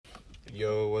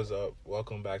Yo, what's up?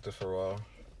 Welcome back to For All.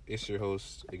 It's your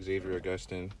host, Xavier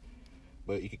Augustin,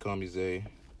 but you can call me Zay.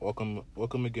 Welcome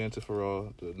again to For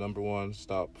All, the number one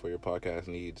stop for your podcast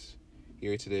needs.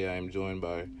 Here today, I am joined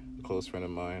by a close friend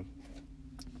of mine.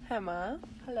 Emma.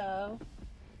 Hello.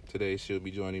 Today, she'll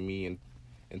be joining me in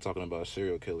talking about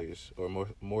serial killers, or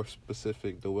more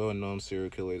specific, the well-known serial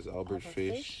killers Albert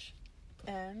Fish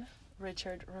and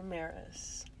Richard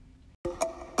Ramirez.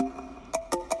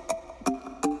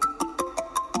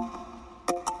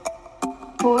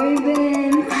 Boy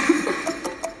Ben.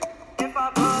 If I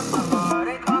put some more,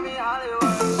 they call me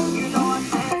Hollywood. You know I'm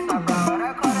saying stop, bro.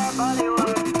 I call that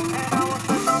Bollywood. And I was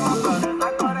switch on my brothers,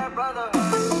 I call that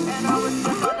brotherhood. And I was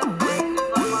switch on the face,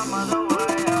 just like my mother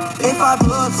would. If I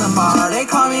put some more, they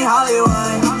call me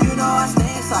Hollywood. You know I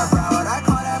stay inside, bro. I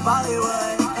call that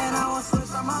Bollywood. And I was switch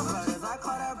on my brothers, I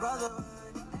call that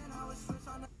brotherhood. And I was switch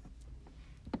on the.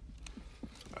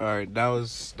 All right, that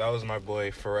was my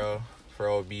boy Pharrell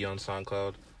B on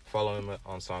SoundCloud. Follow him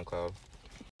on SoundCloud.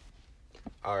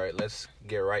 All right, let's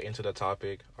get right into the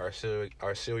topic. Our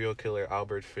serial killer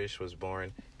Albert Fish was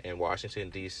born in Washington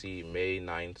D.C. May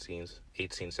 19th,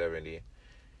 1870.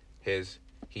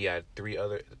 He had three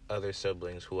other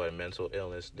siblings who had mental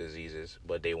illness diseases,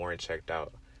 but they weren't checked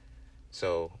out.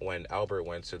 So when Albert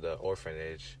went to the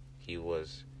orphanage, he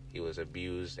was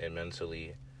abused and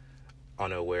mentally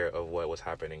unaware of what was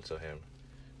happening to him.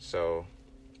 So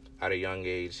at a young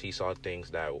age, he saw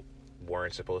things that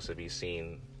weren't supposed to be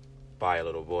seen by a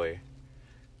little boy.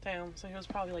 Damn, so he was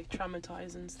probably like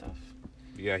traumatized and stuff.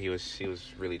 Yeah, he was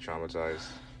really traumatized.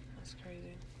 That's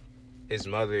crazy. His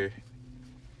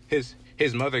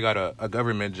mother got a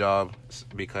government job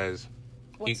because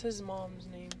What's his mom's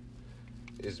name?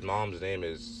 his mom's name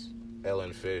is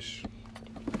Ellen Fish.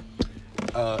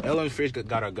 Ellen Fish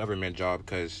got a government job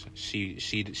because she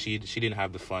didn't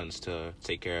have the funds to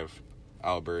take care of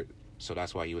Albert, so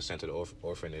that's why he was sent to the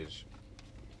orphanage.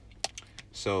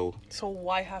 So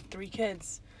why have 3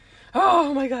 kids?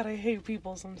 Oh my god, I hate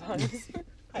people sometimes.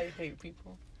 I hate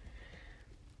people.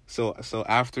 So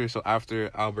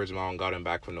after Albert's mom got him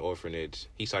back from the orphanage,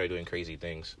 he started doing crazy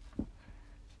things.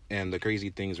 And the crazy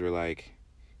things were like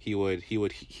he would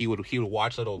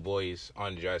watch little boys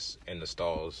undress in the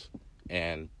stalls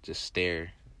and just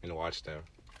stare and watch them.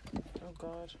 Oh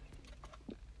god.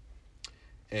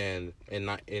 And in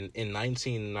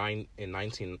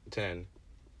 1910,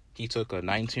 he took a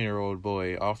 19-year-old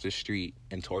boy off the street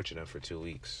and tortured him for 2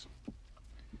 weeks.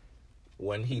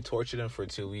 When he tortured him for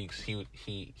 2 weeks, he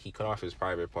cut off his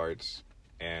private parts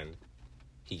and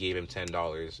he gave him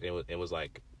 $10. It was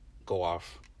like, go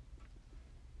off.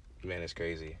 Man, it's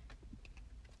crazy.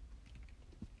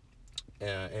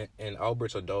 In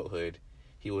Albert's adulthood,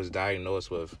 he was diagnosed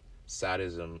with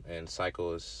sadism and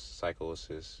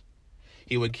psychosis.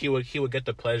 He would get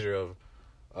the pleasure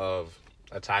of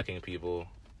attacking people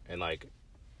and like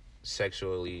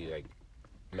sexually like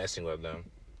messing with them.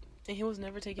 And he was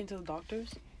never taken to the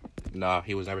doctors? Nah,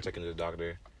 he was never taken to the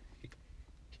doctor.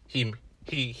 He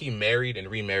married and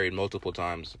remarried multiple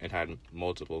times and had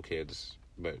multiple kids,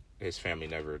 but his family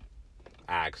never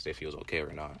asked if he was okay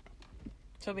or not.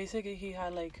 So basically he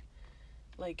had like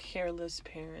careless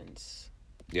parents.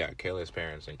 Yeah, careless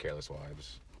parents and careless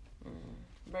wives.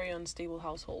 Very unstable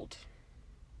household.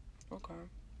 Okay.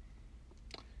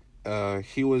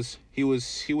 He was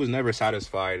never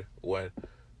satisfied when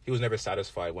he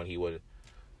would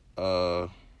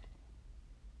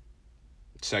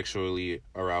sexually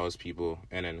arouse people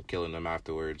and then killing them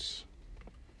afterwards.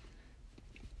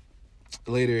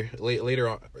 Later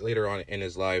on in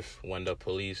his life, when the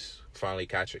police finally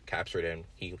captured him,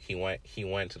 he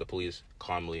went to the police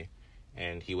calmly,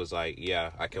 and he was like,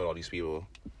 "Yeah, I killed all these people."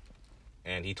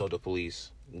 And he told the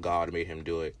police God made him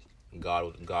do it.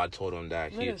 God told him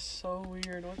that. That is so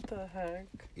weird. What the heck?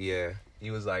 Yeah,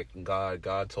 he was like,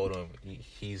 God told him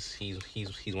he's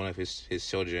one of his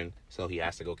children, so he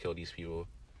has to go kill these people.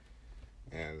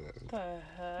 And What the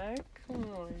heck? Oh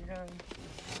my god.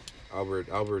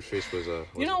 Albert Fish was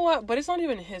You know what? But it's not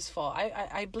even his fault.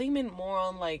 I blame it more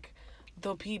on like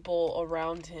the people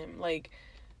around him. Like,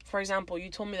 for example, you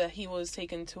told me that he was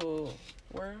taken to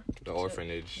where? The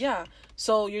orphanage. Yeah.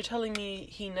 So you're telling me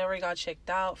he never got checked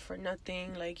out for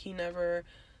nothing? Like you know what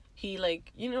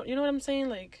I'm saying?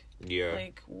 Like,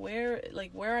 yeah. Where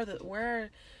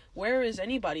is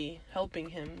anybody helping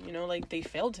him? You know, like they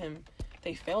failed him.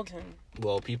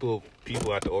 Well, people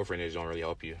at the orphanage don't really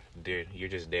help you. You're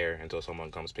just there until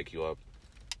someone comes pick you up.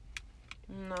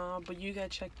 Nah, but you get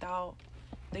checked out.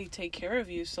 They take care of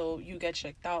you, so you get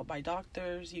checked out by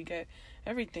doctors. You get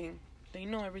everything. They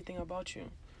know everything about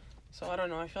you. So I don't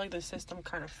know. I feel like the system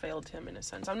kind of failed him in a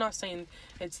sense. I'm not saying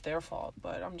it's their fault,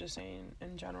 but I'm just saying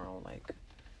in general, like,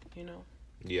 you know.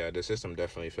 Yeah, the system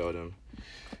definitely failed him.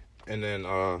 And then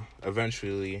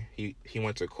eventually he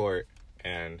went to court,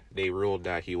 and they ruled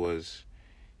that he was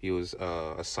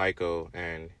a psycho,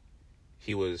 and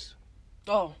he was.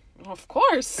 Oh, of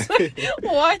course.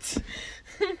 What?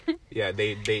 Yeah,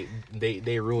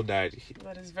 they ruled that.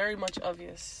 That is very much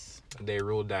obvious. They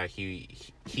ruled that he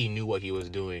knew what he was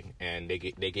doing, and they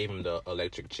gave him the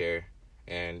electric chair,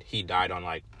 and he died on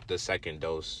like the second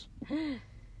dose. Oh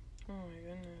my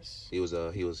goodness. He was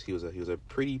a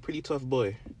pretty tough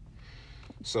boy.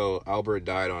 So Albert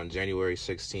died on January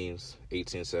 16th,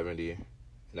 1870.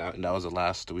 That was the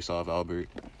last we saw of Albert.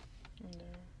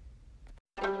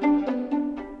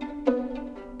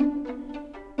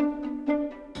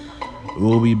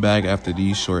 We'll be back after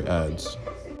these short ads.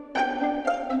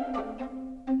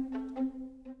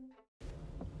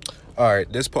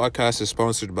 Alright, this podcast is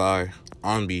sponsored by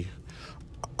Ombi,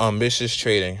 Ambitious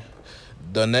Trading.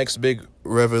 The next big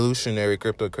revolutionary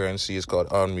cryptocurrency is called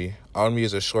Omni. Omni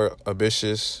is a short,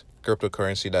 ambitious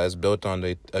cryptocurrency that is built on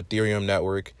the Ethereum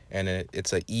network, and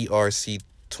it's a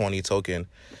ERC20 token.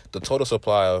 The total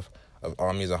supply of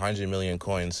Omni is 100 million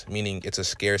coins, meaning it's a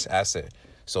scarce asset.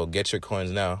 So get your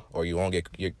coins now, or you won't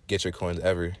get your coins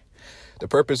ever. The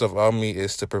purpose of Omni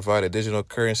is to provide a digital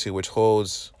currency which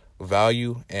holds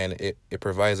value, and it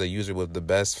provides a user with the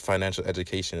best financial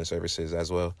education and services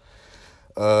as well.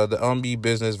 The Omni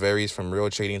business varies from real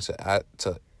trading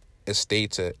to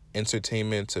estate to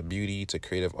entertainment to beauty to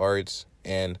creative arts,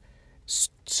 and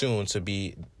soon to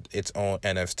be its own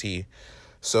NFT.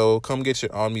 So come get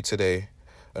your Omni today.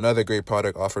 Another great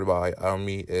product offered by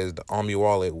Omni is the Omni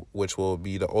Wallet, which will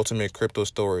be the ultimate crypto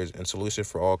storage and solution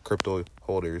for all crypto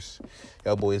holders.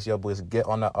 Y'all boys, get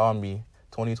on the Omni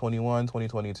 2021,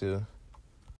 2022.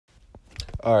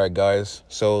 All right, guys.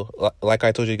 So, like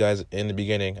I told you guys in the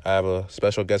beginning, I have a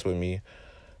special guest with me,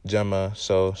 Gemma.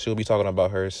 So, she'll be talking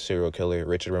about her serial killer,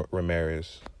 Richard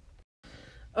Ramirez.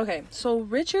 Okay, so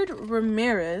Richard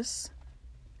Ramirez,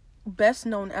 best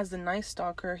known as the Night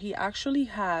Stalker, he actually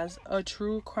has a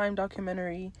true crime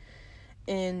documentary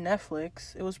in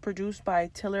Netflix. It was produced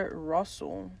by Tiller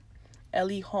Russell,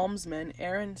 Ellie Holmesman,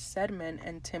 Aaron Sedman,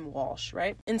 and Tim Walsh,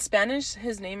 right? In Spanish,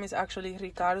 his name is actually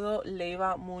Ricardo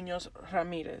Leiva Munoz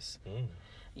Ramirez.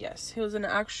 Yes, he was an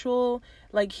actual,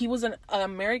 he was an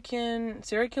American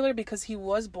serial killer because he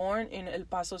was born in El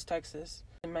Paso, Texas.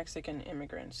 Mexican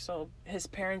immigrants. So his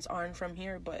parents aren't from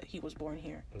here, but he was born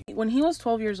here. When he was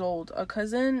 12 years old, a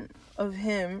cousin of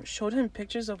him showed him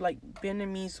pictures of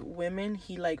Vietnamese women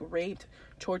he raped,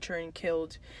 tortured, and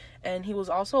killed. And he was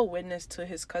also a witness to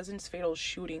his cousin's fatal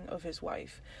shooting of his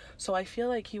wife. So I feel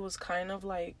like he was kind of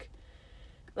like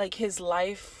his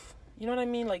life, you know what I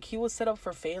mean? He was set up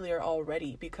for failure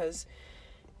already because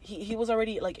he was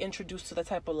already introduced to the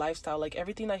type of lifestyle,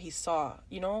 everything that he saw,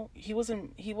 he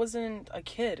wasn't a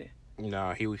kid.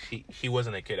 No, he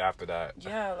wasn't a kid after that.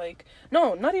 Yeah,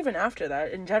 no, not even after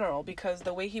that in general, because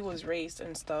the way he was raised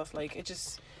and stuff, it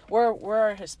just, where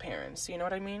are his parents, you know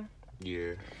what I mean?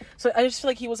 Yeah. So I just feel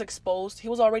like he was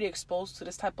already exposed to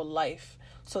this type of life.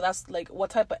 So that's what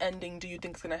type of ending do you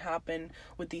think is gonna happen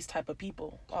with these type of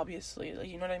people, obviously,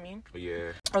 you know what I mean?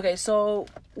 Yeah. Okay, so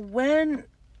when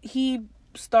he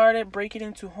started breaking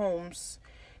into homes,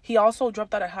 he also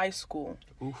dropped out of high school.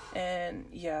 Oof. And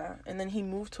then he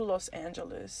moved to Los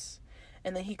Angeles,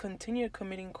 and then he continued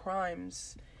committing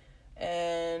crimes,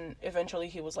 and eventually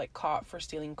he was caught for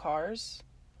stealing cars.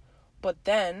 But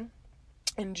then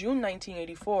in June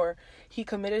 1984 he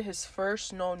committed his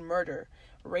first known murder,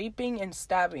 raping and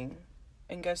stabbing,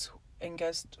 and guess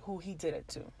who he did it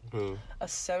to? Who? A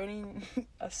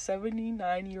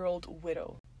 79-year-old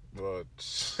widow. But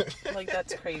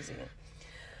That's crazy.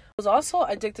 He was also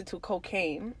addicted to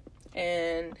cocaine,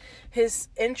 and his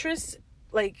interests,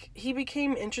 he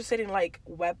became interested in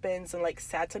weapons and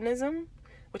satanism,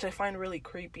 which I find really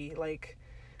creepy. I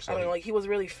don't know, he was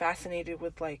really fascinated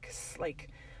with the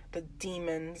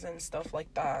demons and stuff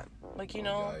like that.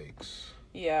 Yikes.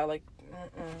 Yeah,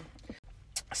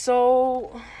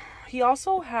 So he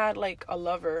also had a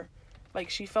lover,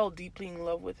 she fell deeply in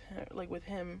love with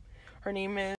him. Her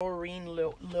name is Maureen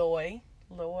Loy,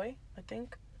 I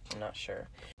think. I'm not sure.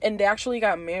 And they actually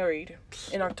got married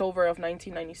in October of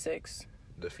 1996.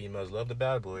 The females love the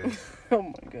bad boys. Oh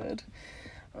my god.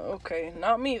 Okay,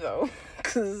 not me though,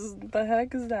 because the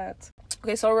heck is that?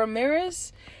 Okay, so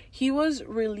Ramirez, he was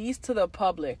released to the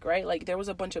public, right? There was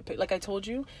a bunch of, I told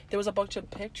you, there was a bunch of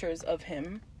pictures of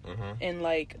him in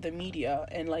the media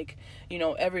and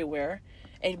everywhere,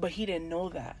 but he didn't know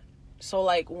that. So,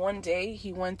 like, one day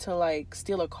he went to, like,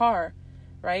 steal a car,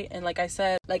 right? And like I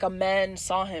said, like, a man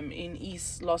saw him in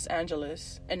East Los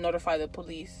Angeles and notified the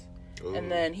police. Ooh.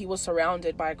 And then he was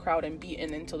surrounded by a crowd and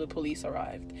beaten until the police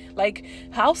arrived. Like,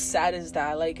 how sad is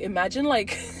that? Like, imagine,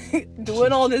 like,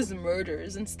 doing all these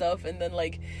murders and stuff and then,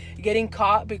 like, getting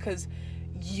caught because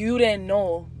you didn't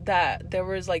know that there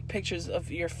was, like, pictures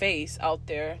of your face out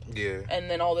there. Yeah. And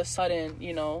then all of a sudden,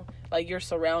 you know, like, you're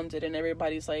surrounded and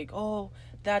everybody's like, oh,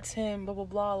 that's him, blah, blah,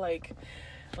 blah. Like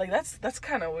that's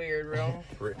kind of weird, bro.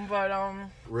 But,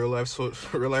 real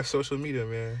life social media,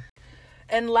 man.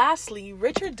 And lastly,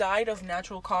 Richard died of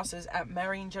natural causes at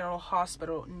Marion General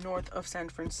Hospital north of San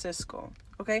Francisco.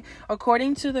 Okay?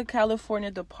 According to the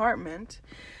California Department,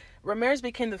 Ramirez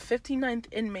became the 59th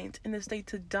inmate in the state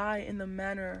to die in the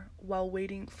manner while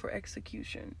waiting for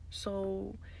execution.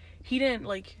 So he didn't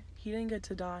get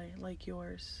to die like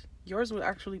yours. Yours was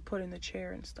actually put in the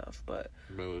chair and stuff, but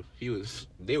Bro,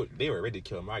 they were ready to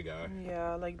kill my guy.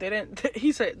 yeah, like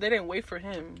he said they didn't wait for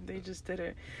him. They just did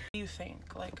it. What do you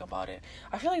think, like, about it?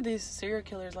 I feel like these serial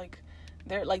killers, like,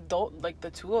 they're like,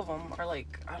 the two of them are,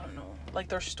 like, I don't know, like,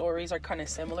 their stories are kind of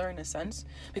similar in a sense,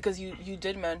 because you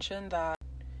did mention that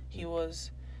he was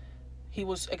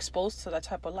exposed to that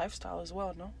type of lifestyle as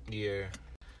well, no? Yeah,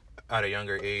 at a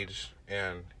younger age,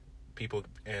 and people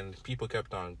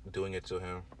kept on doing it to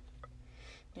him.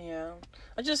 Yeah,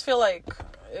 I just feel like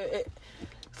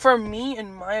for me,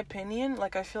 in my opinion,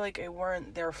 like, I feel like it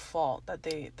weren't their fault that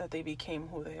they became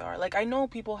who they are. Like, I know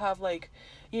people have, like,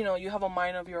 you know, you have a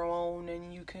mind of your own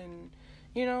and you can,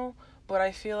 you know, but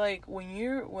I feel like when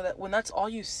that's all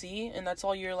you see and that's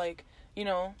all you're, like, you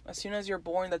know, as soon as you're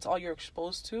born, that's all you're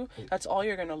exposed to, that's all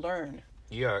you're gonna learn.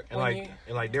 Yeah, and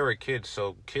they were kids,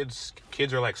 so kids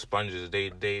are like sponges.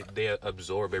 They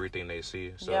absorb everything they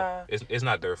see. So Yeah. it's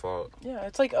not their fault. Yeah,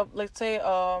 it's like let's say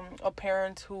a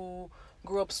parent who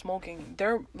grew up smoking.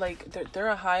 They're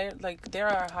a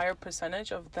higher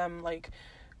percentage of them, like,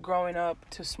 growing up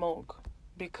to smoke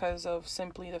because of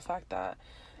simply the fact that,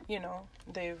 you know,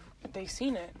 they've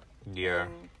seen it. Yeah.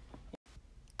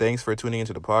 Thanks for tuning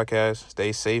into the podcast.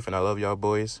 Stay safe, and I love y'all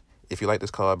boys. If you like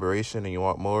this collaboration and you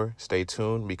want more, stay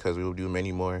tuned because we will do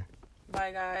many more.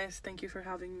 Bye, guys. Thank you for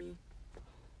having me.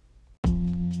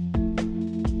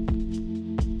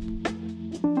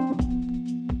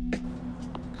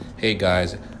 Hey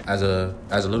guys, as a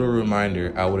little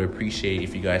reminder, I would appreciate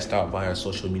if you guys stop by our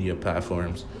social media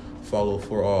platforms. Follow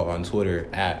For All on Twitter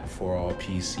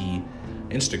 @ForAllPC,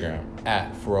 Instagram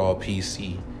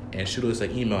 @ForAllPC, and shoot us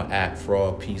an email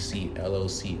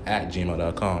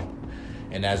forallpcllc@gmail.com.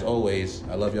 And as always,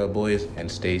 I love y'all boys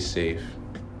and stay safe.